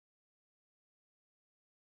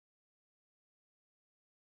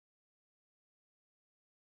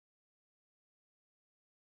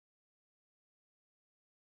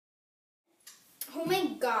Oh my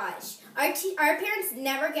gosh. Our parents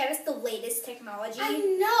never get us the latest technology. I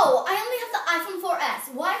know. I only have the iPhone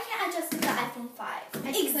 4S. Why can't I just get the iPhone 5?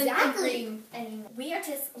 Exactly. We are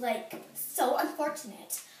just, so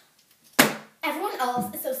unfortunate. Everyone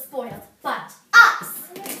else is so spoiled, but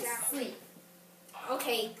us! Exactly. Sleep.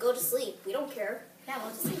 Okay, go to sleep. We don't care. Yeah,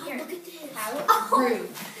 we'll just sleep here. Look at this. How rude.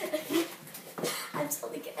 I'm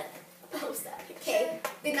totally gonna post that picture. Okay,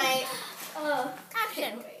 good night.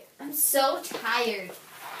 Action. I'm so tired.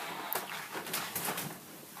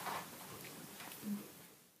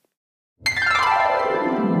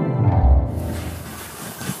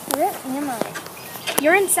 Where am I?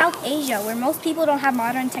 You're in South Asia, where most people don't have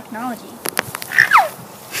modern technology.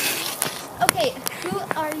 Okay, who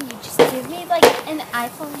are you? Just give me an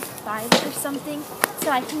iPhone 5 or something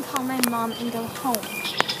so I can call my mom and go home.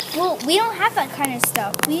 Well, we don't have that kind of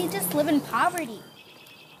stuff. We just live in poverty.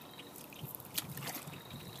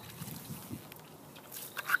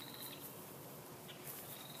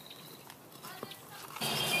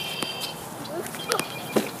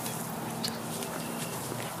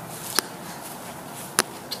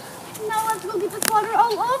 Now let's go get the water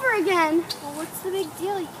all over again. Well, what's the big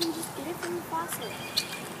deal? You can just get it from the faucet.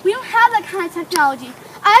 We don't have that kind of technology.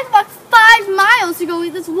 I have to walk 5 miles to go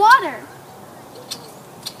get this water.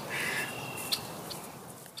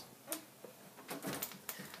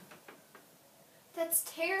 That's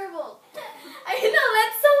terrible. I know,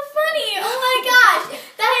 that's so funny. Oh my gosh,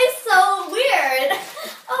 that is so weird.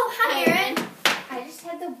 Oh, hi, Erin. I just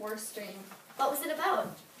had the worst dream. What was it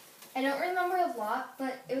about? I don't remember a lot,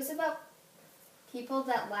 but it was about people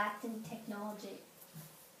that lacked in technology.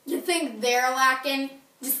 You think they're lacking?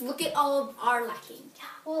 Just look at all of our lacking.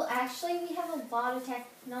 Well, actually, we have a lot of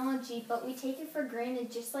technology, but we take it for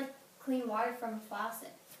granted, just like clean water from a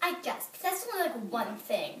faucet. I guess, but that's only one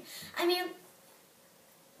thing. I mean,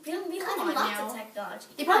 we Come have on lots now. of technology.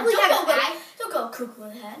 They probably have Don't go cuckoo in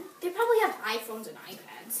the head. They probably have iPhones and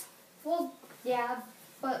iPads. Well, yeah,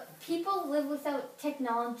 but people live without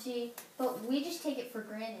technology, but we just take it for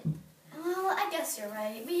granted. Well, I guess you're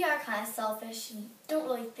right. We are kind of selfish and don't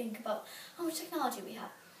really think about how much technology we have.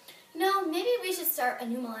 Maybe we should start a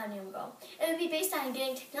new Millennium Goal. It would be based on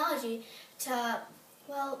getting technology to,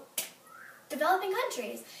 developing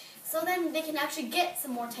countries. So then they can actually get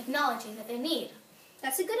some more technology that they need.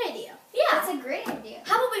 That's a good idea. Yeah. That's a great idea.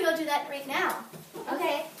 How about we go do that right now?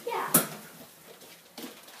 Okay. Yeah.